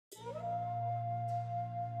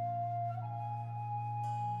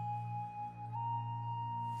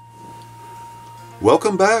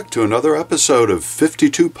Welcome back to another episode of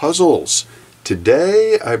 52 Puzzles.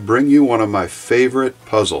 Today I bring you one of my favorite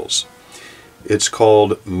puzzles. It's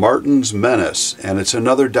called Martin's Menace, and it's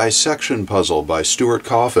another dissection puzzle by Stewart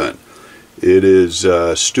Coffin. It is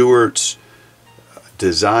Stewart's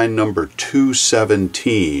design number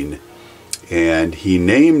 217, and he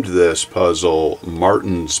named this puzzle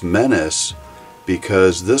Martin's Menace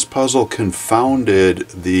because this puzzle confounded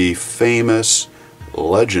the famous,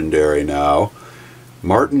 legendary now,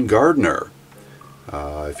 Martin Gardner.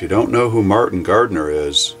 If you don't know who Martin Gardner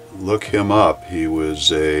is, look him up. He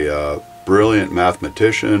was a brilliant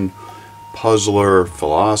mathematician, puzzler,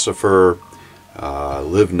 philosopher,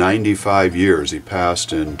 lived 95 years. He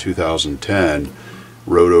passed in 2010,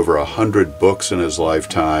 wrote over 100 books in his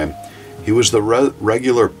lifetime. He was the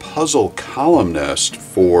regular puzzle columnist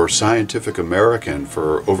for Scientific American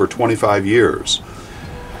for over 25 years.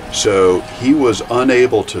 So he was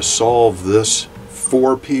unable to solve this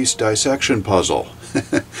four-piece dissection puzzle,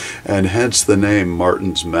 and hence the name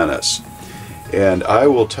Martin's Menace. And I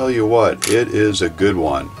will tell you what, it is a good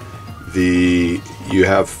one. You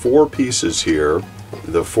have four pieces here.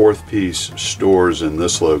 The fourth piece stores in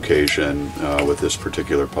this location with this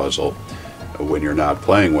particular puzzle when you're not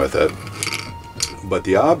playing with it. But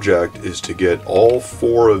the object is to get all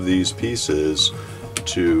four of these pieces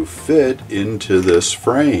to fit into this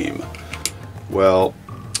frame. Well,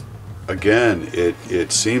 again,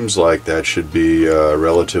 it seems like that should be a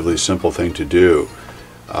relatively simple thing to do.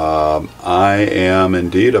 I am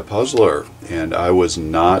indeed a puzzler, and I was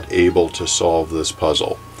not able to solve this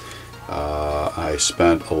puzzle. I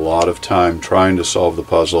spent a lot of time trying to solve the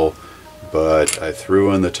puzzle, but I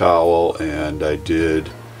threw in the towel, and I did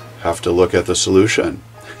have to look at the solution.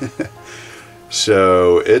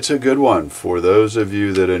 So it's a good one for those of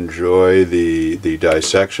you that enjoy the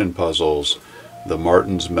dissection puzzles. The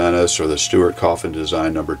Martin's Menace, or the Stewart Coffin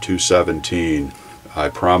design number 217, I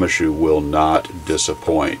promise you will not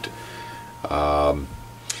disappoint.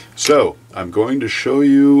 So I'm going to show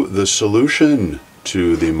you the solution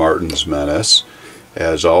to the Martin's Menace.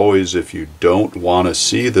 As always, if you don't want to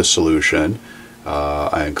see the solution,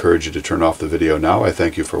 I encourage you to turn off the video now. I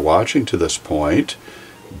thank you for watching to this point.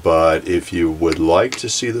 But if you would like to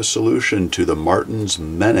see the solution to the Martin's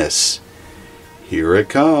Menace, here it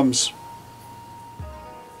comes.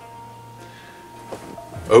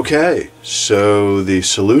 Okay, so the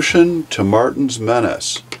solution to Martin's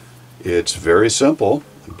Menace, it's very simple,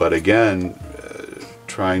 but again,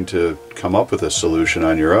 trying to come up with a solution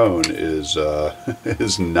on your own is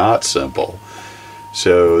is not simple.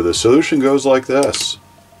 So the solution goes like this.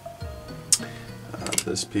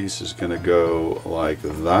 This piece is going to go like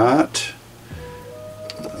that.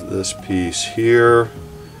 This piece here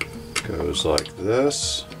goes like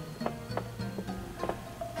this.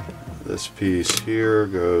 This piece here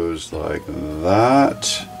goes like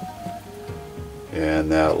that.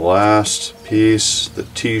 And that last piece, the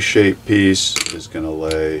T-shaped piece, is going to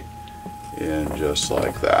lay in just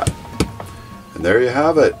like that. And there you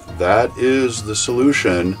have it. That is the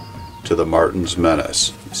solution to the Martin's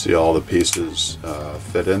Menace. You see all the pieces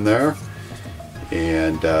fit in there.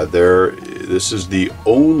 And this is the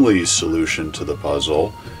only solution to the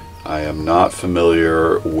puzzle. I am not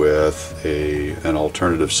familiar with an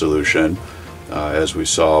alternative solution, as we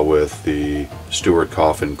saw with the Stewart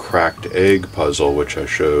Coffin cracked egg puzzle, which I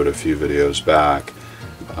showed a few videos back.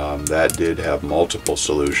 That did have multiple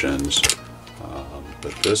solutions,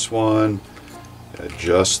 but this one,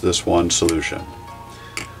 just this one solution.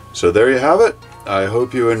 So there you have it. I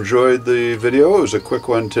hope you enjoyed the video. It was a quick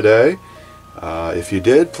one today. If you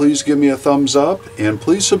did, please give me a thumbs up, and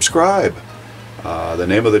please subscribe. The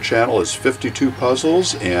name of the channel is 52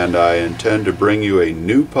 Puzzles, and I intend to bring you a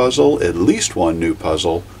new puzzle, at least one new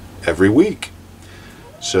puzzle, every week.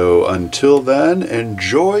 So until then,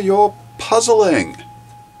 enjoy your puzzling!